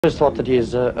I always thought that he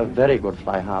is a very good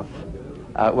fly half.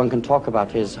 One can talk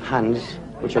about his hands,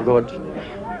 which are good.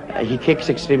 He kicks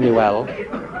extremely well.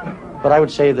 But I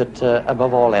would say that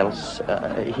above all else,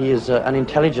 he is an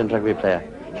intelligent rugby player.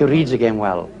 He reads the game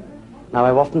well. Now,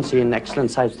 I've often seen excellent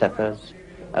sidesteppers,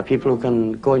 people who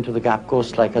can go into the gap, go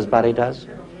strike as Barry does.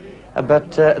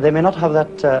 But they may not have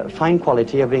that fine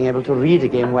quality of being able to read a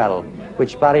game well,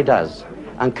 which Barry does.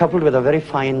 And coupled with a very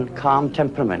fine, calm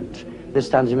temperament, this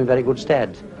stands him in very good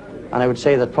stead. And I would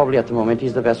say that probably at the moment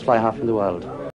he's the best fly half in the world.